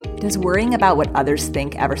Does worrying about what others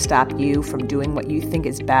think ever stop you from doing what you think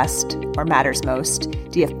is best or matters most?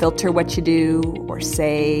 Do you filter what you do or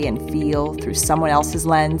say and feel through someone else's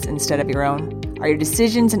lens instead of your own? Are your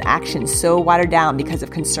decisions and actions so watered down because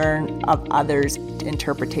of concern of others'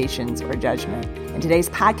 interpretations or judgment? In today's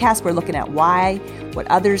podcast, we're looking at why what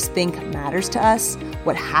others think matters to us,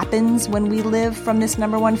 what happens when we live from this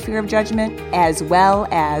number one fear of judgment, as well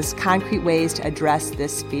as concrete ways to address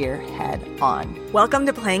this fear head on. Welcome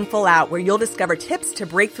to Playing Full Out, where you'll discover tips to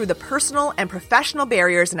break through the personal and professional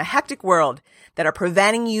barriers in a hectic world that are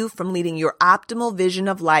preventing you from leading your optimal vision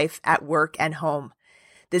of life at work and home.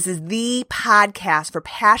 This is the podcast for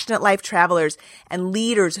passionate life travelers and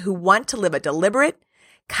leaders who want to live a deliberate,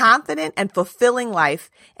 confident, and fulfilling life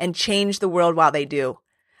and change the world while they do.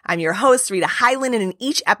 I'm your host, Rita Hyland, and in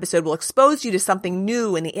each episode we'll expose you to something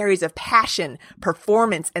new in the areas of passion,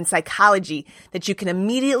 performance, and psychology that you can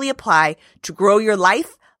immediately apply to grow your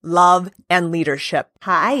life, love, and leadership.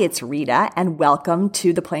 Hi, it's Rita, and welcome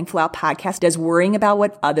to the Playing Full Out podcast. Does worrying about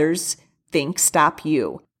what others think stop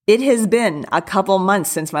you? It has been a couple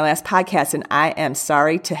months since my last podcast, and I am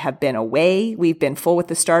sorry to have been away. We've been full with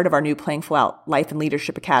the start of our new Playing Full Out Life and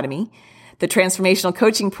Leadership Academy. The transformational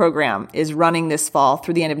coaching program is running this fall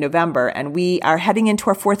through the end of November, and we are heading into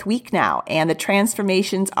our fourth week now, and the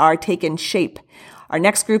transformations are taking shape. Our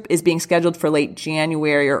next group is being scheduled for late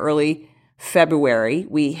January or early February.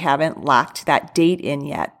 We haven't locked that date in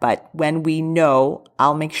yet, but when we know,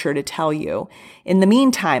 I'll make sure to tell you. In the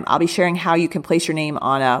meantime, I'll be sharing how you can place your name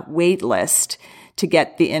on a wait list to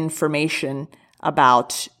get the information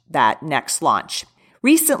about that next launch.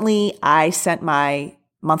 Recently, I sent my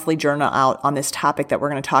monthly journal out on this topic that we're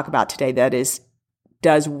going to talk about today, that is,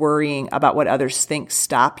 does worrying about what others think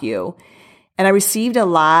stop you? And I received a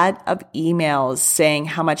lot of emails saying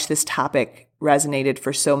how much this topic resonated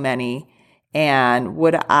for so many, and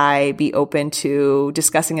would I be open to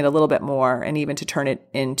discussing it a little bit more and even to turn it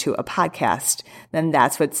into a podcast? Then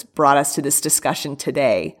that's what's brought us to this discussion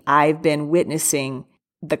today. I've been witnessing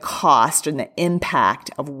the cost and the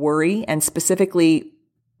impact of worry, and specifically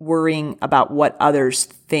worrying about what others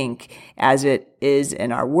think, as it is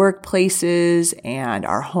in our workplaces and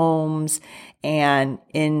our homes and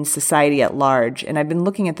in society at large. And I've been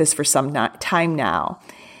looking at this for some time now.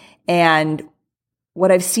 And what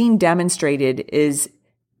I've seen demonstrated is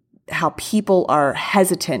how people are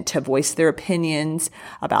hesitant to voice their opinions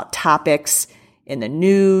about topics in the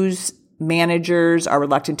news. Managers are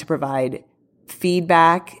reluctant to provide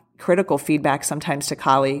feedback, critical feedback sometimes to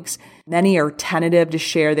colleagues. Many are tentative to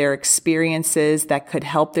share their experiences that could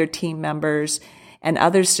help their team members, and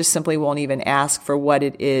others just simply won't even ask for what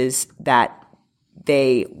it is that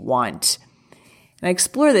they want. And I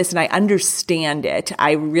explore this and I understand it.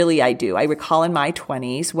 I do. I recall in my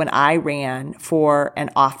 20s when I ran for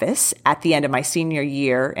an office at the end of my senior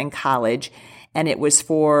year in college, and it was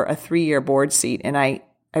for a 3-year board seat. And I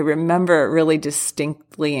remember really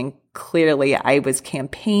distinctly and clearly I was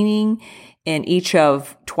campaigning in each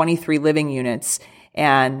of 23 living units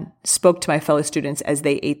and spoke to my fellow students as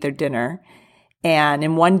they ate their dinner. And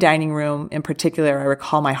in one dining room in particular, I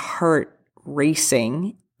recall my heart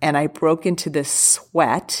racing, and I broke into this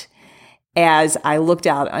sweat as I looked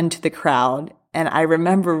out onto the crowd. And I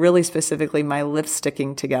remember really specifically my lips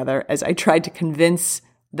sticking together as I tried to convince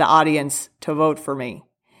the audience to vote for me.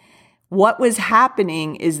 What was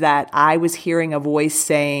happening is that I was hearing a voice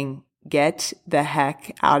saying, "Get the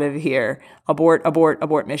heck out of here. Abort, abort,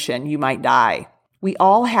 abort mission. You might die." We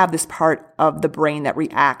all have this part of the brain that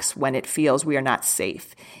reacts when it feels we are not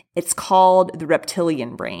safe. It's called the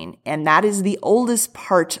reptilian brain, and that is the oldest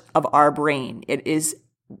part of our brain. It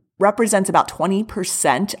represents about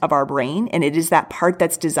 20% of our brain, and it is that part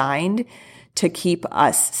that's designed to keep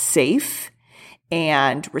us safe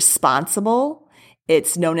and responsible.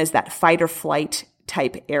 It's known as that fight or flight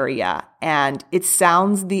type area, and it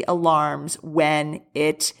sounds the alarms when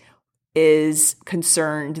it is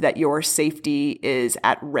concerned that your safety is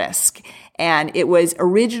at risk. And it was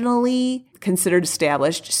originally considered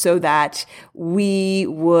established so that we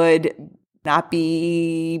would not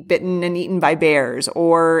be bitten and eaten by bears,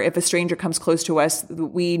 or if a stranger comes close to us,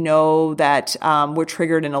 we know that we're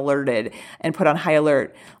triggered and alerted and put on high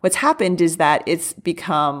alert. What's happened is that it's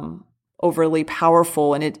become overly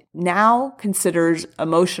powerful, and it now considers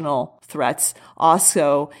emotional threats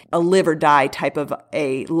also a live or die type of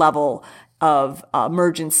a level of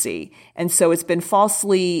emergency. And so it's been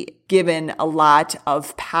falsely given a lot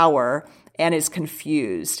of power and is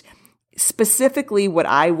confused. Specifically, what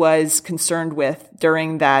I was concerned with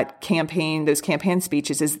during that campaign, those campaign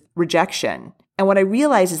speeches, is rejection. And what I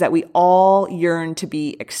realized is that we all yearn to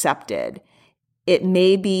be accepted. it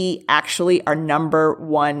may be actually our number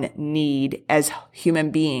one need as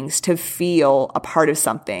human beings to feel a part of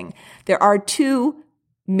something. There are two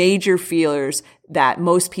major fears that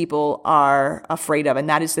most people are afraid of, and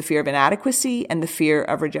that is the fear of inadequacy and the fear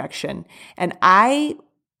of rejection. And I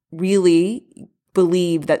really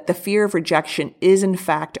believe that the fear of rejection is in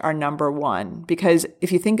fact our number one, because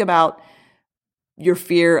if you think about your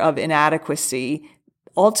fear of inadequacy,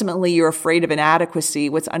 ultimately you're afraid of inadequacy,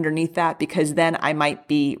 what's underneath that, because then I might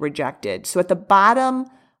be rejected. So at the bottom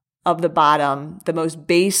of the bottom, the most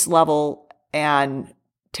base level and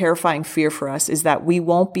terrifying fear for us is that we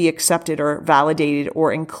won't be accepted or validated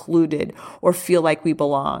or included or feel like we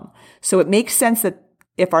belong. So it makes sense that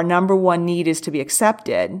if our number one need is to be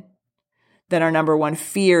accepted, then our number one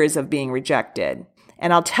fear is of being rejected.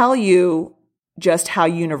 And I'll tell you just how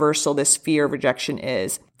universal this fear of rejection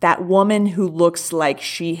is. That woman who looks like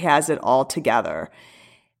she has it all together,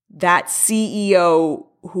 that CEO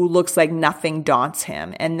who looks like nothing daunts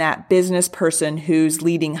him, and that business person who's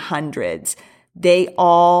leading hundreds, they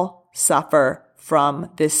all suffer from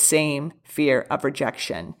this same fear of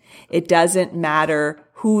rejection. It doesn't matter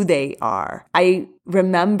who they are. I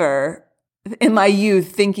remember in my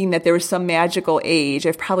youth thinking that there was some magical age.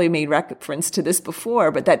 I've probably made reference to this before,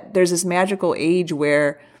 but that there's this magical age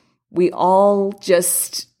where we all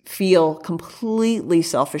just feel completely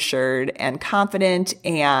self-assured and confident.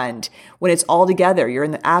 And when it's all together, you're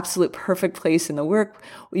in the absolute perfect place in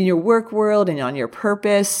your work world and on your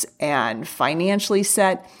purpose and financially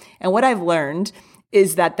set. And what I've learned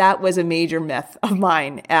is that was a major myth of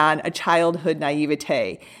mine and a childhood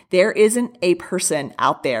naivete. There isn't a person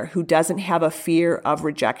out there who doesn't have a fear of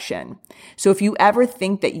rejection. So if you ever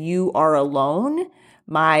think that you are alone,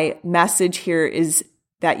 my message here is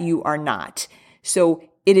that you are not. So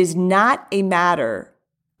it is not a matter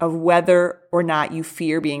of whether or not you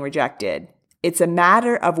fear being rejected. It's a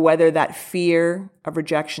matter of whether that fear of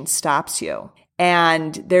rejection stops you.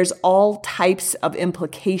 And there's all types of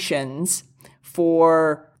implications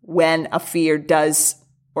for when a fear does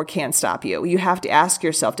or can stop you. You have to ask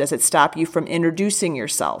yourself, does it stop you from introducing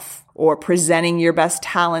yourself or presenting your best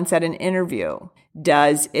talents at an interview?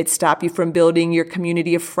 Does it stop you from building your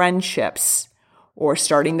community of friendships or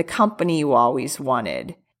starting the company you always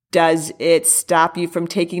wanted? Does it stop you from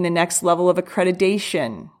taking the next level of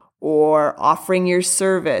accreditation or offering your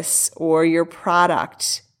service or your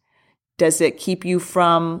product? Does it keep you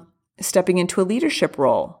from stepping into a leadership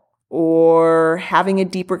role or having a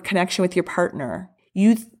deeper connection with your partner?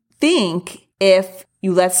 You think if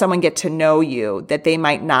you let someone get to know you that they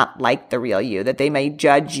might not like the real you, that they may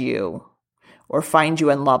judge you or find you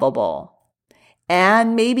unlovable.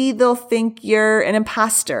 And maybe they'll think you're an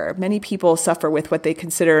imposter. Many people suffer with what they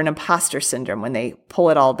consider an imposter syndrome when they pull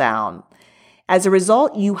it all down. As a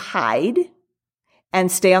result, you hide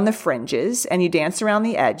and stay on the fringes and you dance around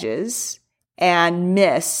the edges and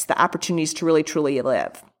miss the opportunities to really, truly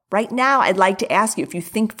live. Right now, I'd like to ask you if you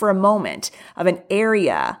think for a moment of an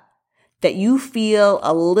area that you feel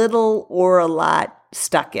a little or a lot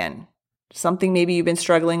stuck in. Something maybe you've been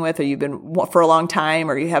struggling with or you've been for a long time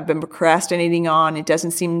or you have been procrastinating on. It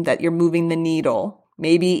doesn't seem that you're moving the needle.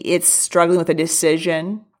 Maybe it's struggling with a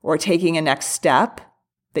decision or taking a next step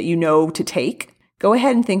that you know to take. Go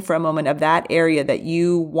ahead and think for a moment of that area that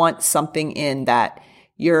you want something in that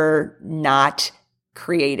you're not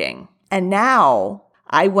creating. And now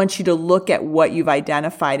I want you to look at what you've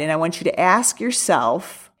identified and I want you to ask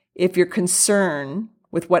yourself if your concern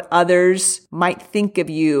with what others might think of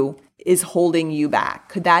you is holding you back.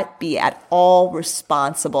 Could that be at all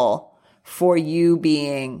responsible for you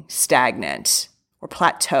being stagnant or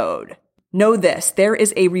plateaued? Know this, there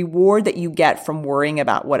is a reward that you get from worrying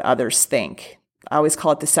about what others think. I always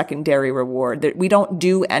call it the secondary reward. That we don't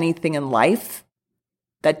do anything in life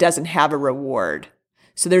that doesn't have a reward.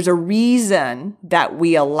 So there's a reason that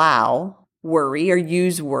we allow worry or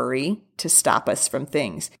use worry to stop us from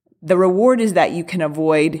things. The reward is that you can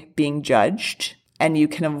avoid being judged and you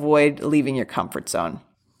can avoid leaving your comfort zone.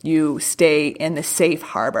 You stay in the safe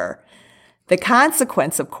harbor. The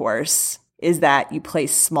consequence, of course, is that you play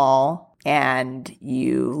small and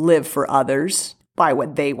you live for others by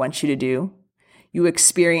what they want you to do. You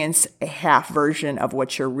experience a half version of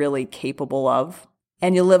what you're really capable of.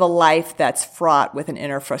 And you live a life that's fraught with an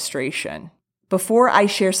inner frustration. Before I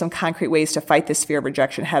share some concrete ways to fight this fear of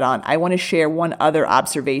rejection head on, I want to share one other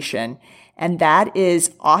observation, and that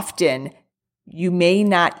is often you may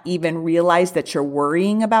not even realize that you're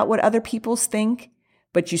worrying about what other people think,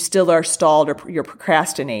 but you still are stalled or you're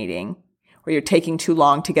procrastinating, or you're taking too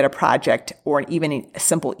long to get a project or even a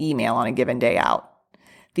simple email on a given day out.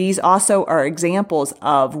 These also are examples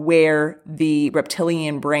of where the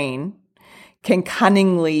reptilian brain can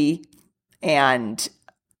cunningly and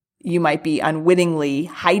you might be unwittingly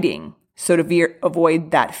hiding so to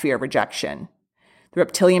avoid that fear of rejection. The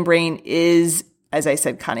reptilian brain is, as I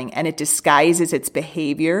said, cunning, and it disguises its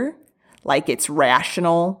behavior like it's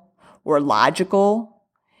rational or logical.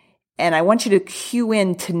 And I want you to cue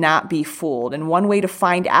in to not be fooled. And one way to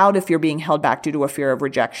find out if you're being held back due to a fear of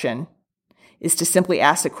rejection is to simply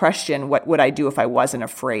ask the question, what would I do if I wasn't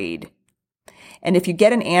afraid? And if you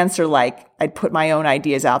get an answer like, I'd put my own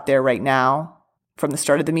ideas out there right now from the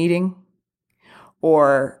start of the meeting,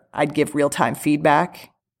 or I'd give real-time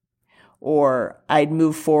feedback, or I'd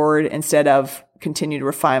move forward instead of continue to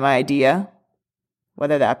refine my idea,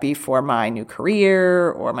 whether that be for my new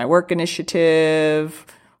career or my work initiative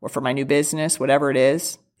or for my new business, whatever it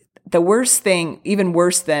is. The worst thing, even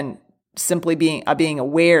worse than simply being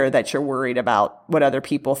aware that you're worried about what other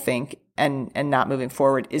people think and not moving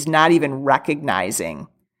forward, is not even recognizing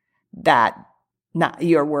that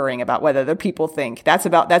you're worrying about what other people think.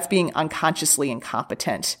 That's being unconsciously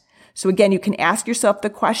incompetent. So again, you can ask yourself the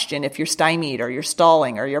question, if you're stymied or you're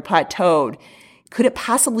stalling or you're plateaued, could it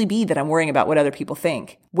possibly be that I'm worrying about what other people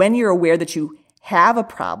think? When you're aware that you have a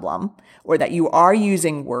problem or that you are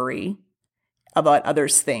using worry about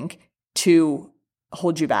others think to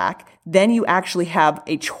hold you back, then you actually have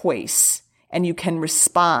a choice and you can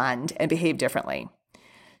respond and behave differently.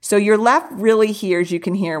 So you're left really here, as you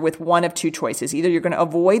can hear, with one of two choices. Either you're going to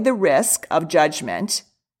avoid the risk of judgment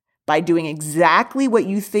by doing exactly what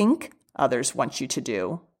you think others want you to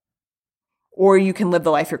do, or you can live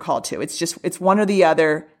the life you're called to. It's one or the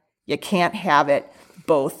other. You can't have it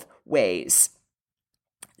both ways.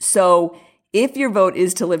 So if your vote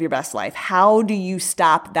is to live your best life, how do you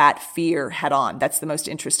stop that fear head on? That's the most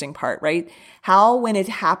interesting part, right? How, when it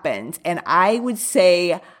happens, and I would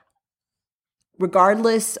say,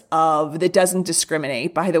 regardless of, that doesn't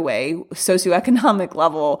discriminate, by the way, socioeconomic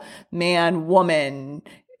level, man, woman,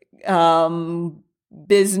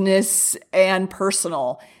 business and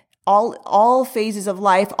personal, all phases of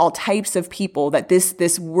life, all types of people, that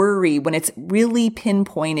this worry, when it's really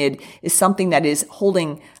pinpointed, is something that is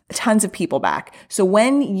holding tons of people back. So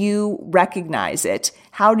when you recognize it,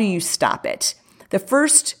 how do you stop it? The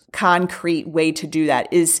first concrete way to do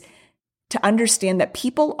that is to understand that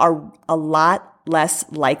people are a lot less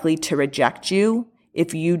likely to reject you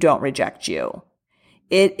if you don't reject you.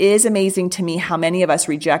 It is amazing to me how many of us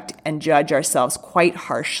reject and judge ourselves quite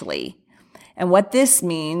harshly. And what this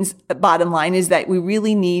means, bottom line, is that we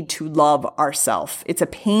really need to love ourselves. It's a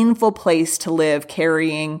painful place to live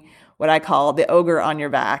carrying what I call the ogre on your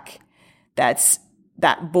back. That's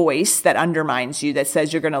that voice that undermines you, that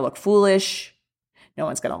says you're going to look foolish. No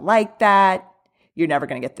one's going to like that. You're never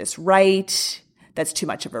going to get this right. That's too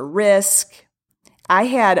much of a risk. I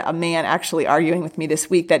had a man actually arguing with me this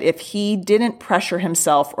week that if he didn't pressure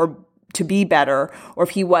himself or to be better, or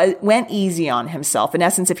if he went easy on himself, in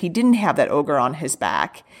essence, if he didn't have that ogre on his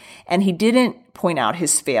back and he didn't point out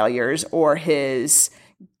his failures or his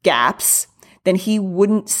gaps, then he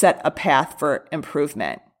wouldn't set a path for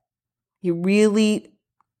improvement. He really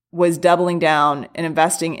was doubling down and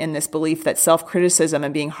investing in this belief that self-criticism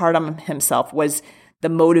and being hard on himself was the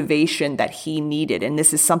motivation that he needed. And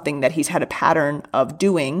this is something that he's had a pattern of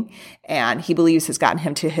doing, and he believes has gotten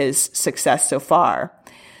him to his success so far.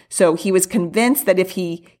 So he was convinced that if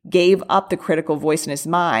he gave up the critical voice in his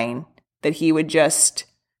mind, that he would just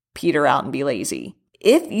peter out and be lazy.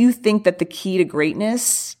 If you think that the key to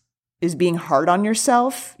greatness is being hard on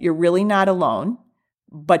yourself, you're really not alone,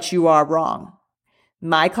 but you are wrong.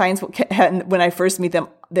 My clients, when I first meet them,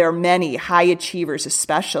 there are many high achievers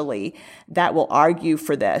especially that will argue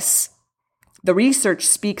for this. The research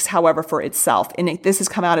speaks, however, for itself. And this has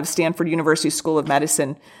come out of Stanford University School of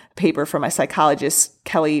Medicine paper from my psychologist,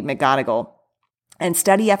 Kelly McGonigal. And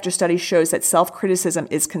study after study shows that self-criticism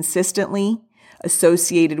is consistently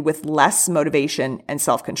associated with less motivation and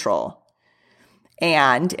self-control.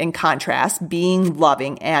 And in contrast, being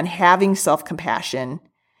loving and having self-compassion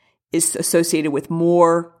is associated with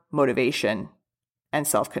more motivation and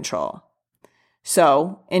self-control.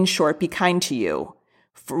 So, in short, be kind to you.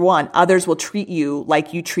 For one, others will treat you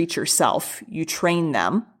like you treat yourself. You train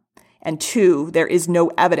them. And two, there is no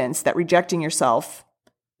evidence that rejecting yourself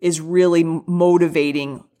is really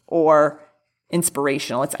motivating or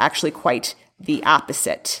inspirational. It's actually quite the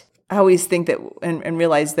opposite. I always think that and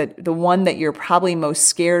realize that the one that you're probably most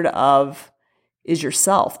scared of is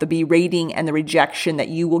yourself, the berating and the rejection that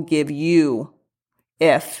you will give you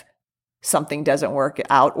if something doesn't work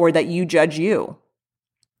out or that you judge you.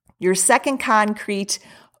 Your second concrete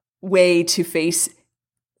way to face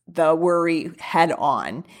the worry head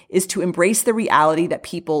on is to embrace the reality that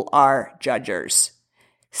people are judgers.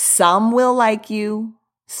 Some will like you,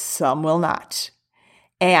 some will not.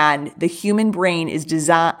 And the human brain is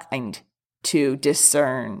designed to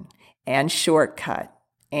discern and shortcut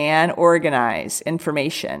and organize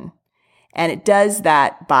information. And it does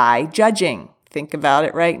that by judging. Think about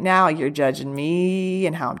it right now. You're judging me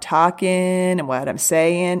and how I'm talking and what I'm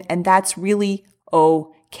saying. And that's really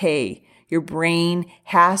okay. Your brain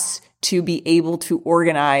has to be able to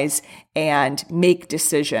organize and make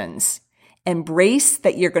decisions. Embrace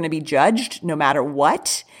that you're going to be judged no matter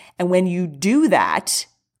what. And when you do that,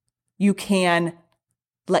 you can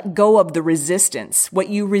let go of the resistance. What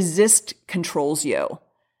you resist controls you.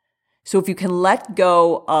 So if you can let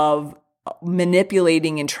go of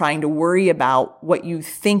manipulating and trying to worry about what you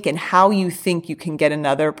think and how you think you can get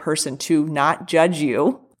another person to not judge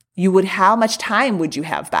you, how much time would you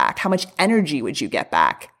have back? How much energy would you get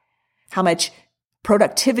back? How much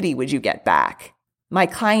productivity would you get back? My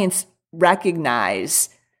clients recognize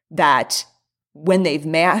that when they've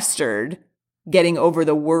mastered getting over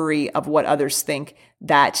the worry of what others think,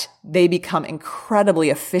 that they become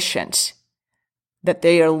incredibly efficient, that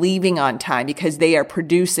they are leaving on time because they are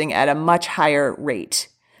producing at a much higher rate.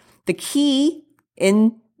 The key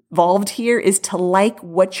involved here is to like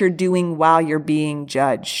what you're doing while you're being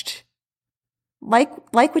judged.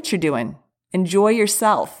 Like what you're doing. Enjoy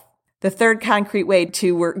yourself. The third concrete way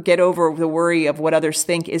to get over the worry of what others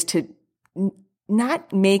think is to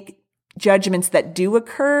not make judgments that do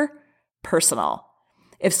occur personal.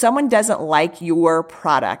 If someone doesn't like your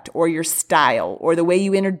product or your style or the way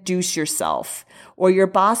you introduce yourself, or your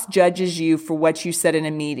boss judges you for what you said in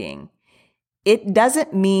a meeting, it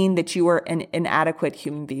doesn't mean that you are an inadequate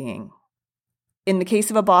human being. In the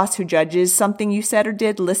case of a boss who judges something you said or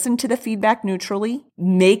did, listen to the feedback neutrally.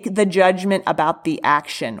 Make the judgment about the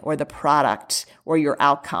action or the product or your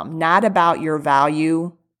outcome, not about your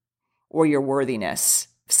value or your worthiness.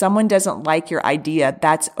 If someone doesn't like your idea,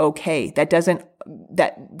 that's okay.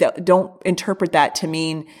 Don't interpret that to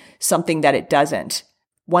mean something that it doesn't.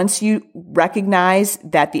 Once you recognize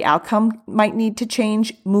that the outcome might need to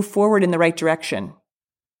change, move forward in the right direction.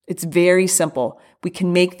 It's very simple. We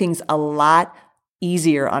can make things a lot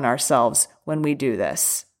easier on ourselves when we do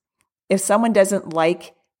this. If someone doesn't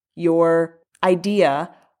like your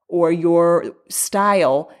idea or your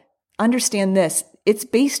style, understand this. It's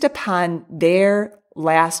based upon their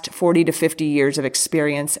last 40 to 50 years of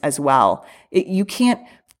experience as well. You can't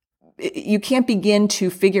begin to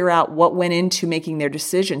figure out what went into making their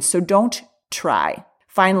decision. So don't try.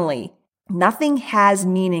 Finally, nothing has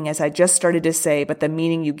meaning, as I just started to say, but the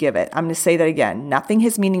meaning you give it. I'm going to say that again. Nothing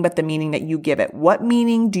has meaning but the meaning that you give it. What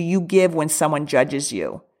meaning do you give when someone judges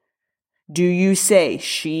you? Do you say,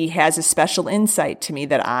 she has a special insight to me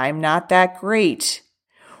that I'm not that great?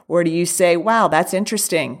 Or do you say, wow, that's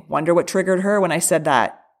interesting. Wonder what triggered her when I said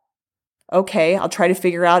that? Okay, I'll try to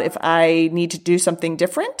figure out if I need to do something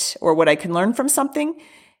different or what I can learn from something.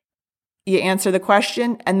 You answer the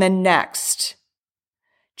question, and then next,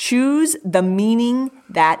 choose the meaning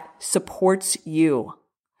that supports you.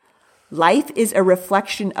 Life is a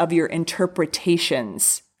reflection of your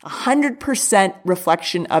interpretations, 100%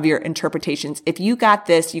 reflection of your interpretations. If you got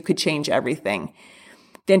this, you could change everything.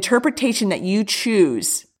 The interpretation that you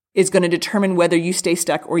choose is going to determine whether you stay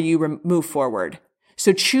stuck or you move forward.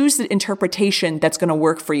 So choose the interpretation that's going to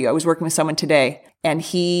work for you. I was working with someone today, and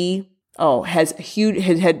he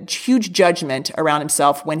had huge judgment around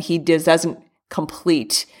himself when he doesn't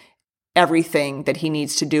complete everything that he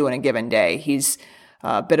needs to do in a given day. He's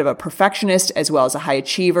a bit of a perfectionist as well as a high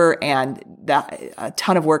achiever, and a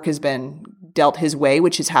ton of work has been dealt his way,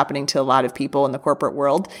 which is happening to a lot of people in the corporate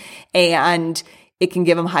world, and it can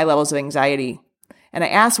give him high levels of anxiety. And I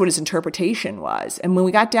asked what his interpretation was, and when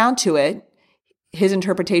we got down to it, his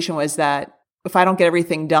interpretation was that if I don't get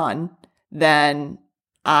everything done, then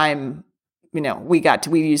I'm, we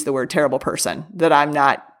use the word terrible person, that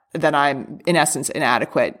I'm in essence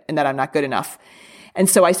inadequate and that I'm not good enough. And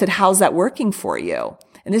so I said, how's that working for you?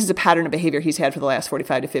 And this is a pattern of behavior he's had for the last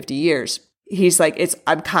 45 to 50 years. He's like,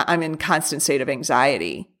 I'm in constant state of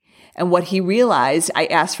anxiety. And what he realized, I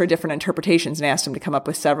asked for different interpretations and asked him to come up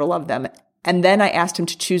with several of them. And then I asked him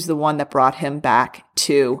to choose the one that brought him back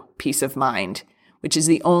to peace of mind, which is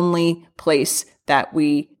the only place that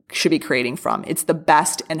we should be creating from. It's the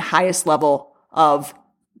best and highest level of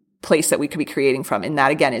place that we could be creating from. And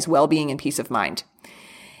that, again, is well-being and peace of mind.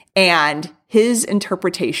 And his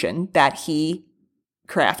interpretation that he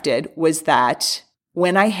crafted was that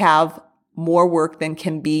when I have more work than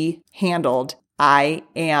can be handled, I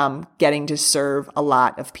am getting to serve a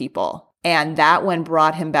lot of people. And that one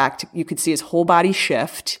brought him back to, you could see his whole body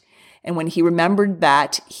shift. And when he remembered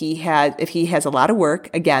that if he has a lot of work,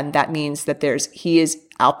 again, that means that he is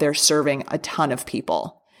out there serving a ton of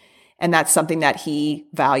people. And that's something that he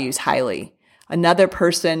values highly. Another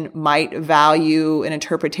person might value an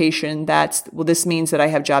interpretation this means that I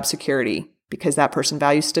have job security, because that person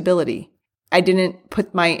values stability. I didn't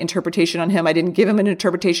put my interpretation on him. I didn't give him an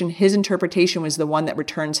interpretation. His interpretation was the one that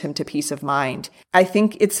returns him to peace of mind. I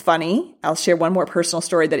think it's funny. I'll share one more personal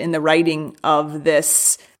story, that in the writing of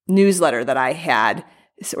this newsletter that I had,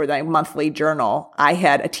 or my monthly journal, I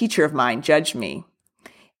had a teacher of mine judge me.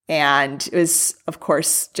 And it was, of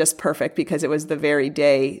course, just perfect, because it was the very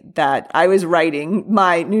day that I was writing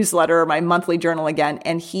my newsletter, my monthly journal again.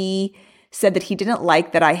 And he said that he didn't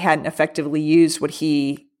like that I hadn't effectively used what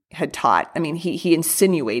he had taught. I mean, he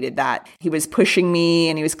insinuated that. He was pushing me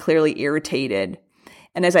and he was clearly irritated.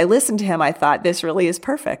 And as I listened to him, I thought, this really is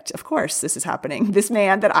perfect. Of course, this is happening. This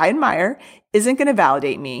man that I admire isn't going to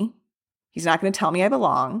validate me. He's not going to tell me I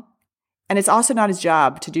belong. And it's also not his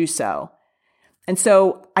job to do so. And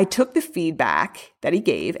so I took the feedback that he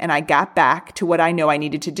gave and I got back to what I know I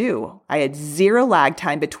needed to do. I had zero lag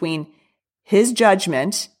time between his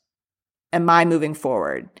judgment and my moving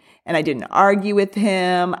forward. And I didn't argue with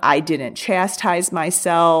him. I didn't chastise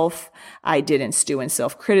myself. I didn't stew in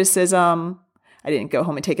self-criticism. I didn't go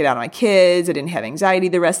home and take it out on my kids. I didn't have anxiety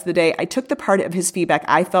the rest of the day. I took the part of his feedback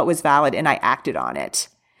I felt was valid and I acted on it.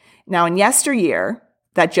 Now, in yesteryear,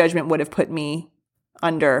 that judgment would have put me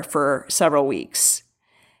under for several weeks.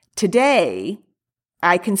 Today,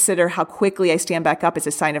 I consider how quickly I stand back up as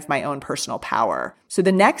a sign of my own personal power. So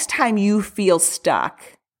the next time you feel stuck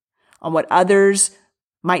on what others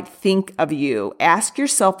might think of you, ask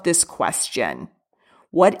yourself this question: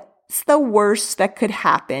 what's the worst that could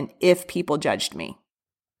happen if people judged me?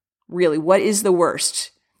 Really, what is the worst?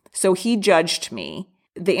 So he judged me.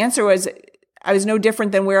 The answer was, I was no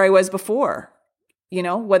different than where I was before. You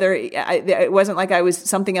know, whether it wasn't like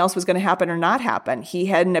something else was going to happen or not happen. He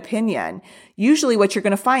had an opinion. Usually what you're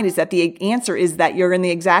going to find is that the answer is that you're in the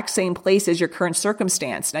exact same place as your current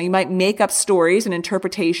circumstance. Now, you might make up stories and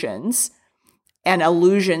interpretations and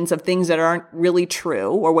illusions of things that aren't really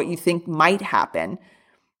true or what you think might happen.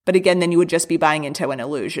 But again, then you would just be buying into an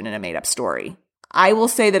illusion and a made up story. I will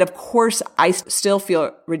say that, of course, I still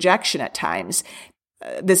feel rejection at times.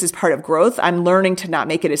 This is part of growth. I'm learning to not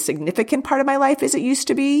make it a significant part of my life as it used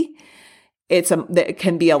to be. It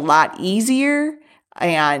can be a lot easier.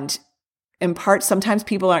 And in part, sometimes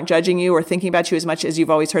people aren't judging you or thinking about you as much as you've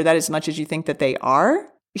always heard that, as much as you think that they are.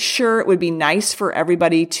 Sure, it would be nice for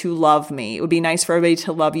everybody to love me. It would be nice for everybody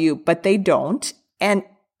to love you, but they don't. And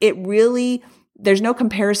there's no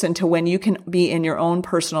comparison to when you can be in your own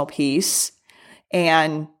personal peace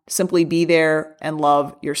and simply be there and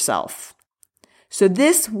love yourself. So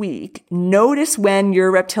this week, notice when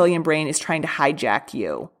your reptilian brain is trying to hijack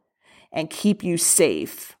you and keep you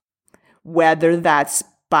safe, whether that's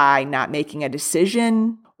by not making a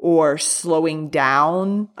decision or slowing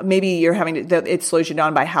down. Maybe it slows you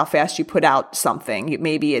down by how fast you put out something.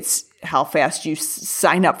 Maybe it's how fast you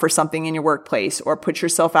sign up for something in your workplace or put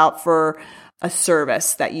yourself out for a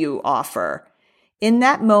service that you offer. In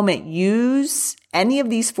that moment, use any of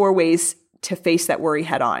these 4 ways to face that worry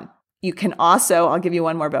head on. You can also, I'll give you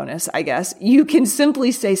one more bonus, I guess. You can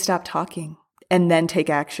simply say, stop talking, and then take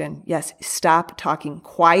action. Yes, stop talking.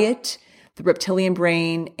 Quiet the reptilian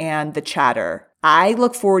brain and the chatter. I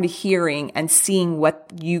look forward to hearing and seeing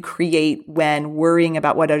what you create when worrying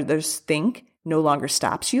about what others think no longer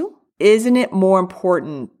stops you. Isn't it more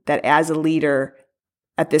important that as a leader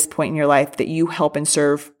at this point in your life that you help and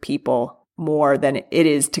serve people more than it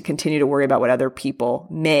is to continue to worry about what other people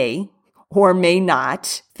may or may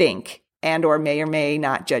not think and or may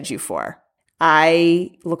not judge you for?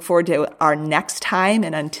 I look forward to our next time,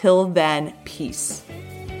 and until then, peace.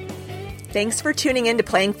 Thanks for tuning in to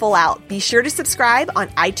Playing Full Out. Be sure to subscribe on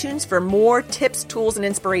iTunes for more tips, tools, and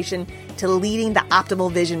inspiration to leading the optimal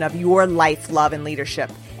vision of your life, love, and leadership.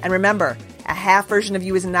 And remember, a half version of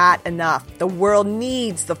you is not enough. The world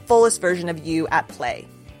needs the fullest version of you at play.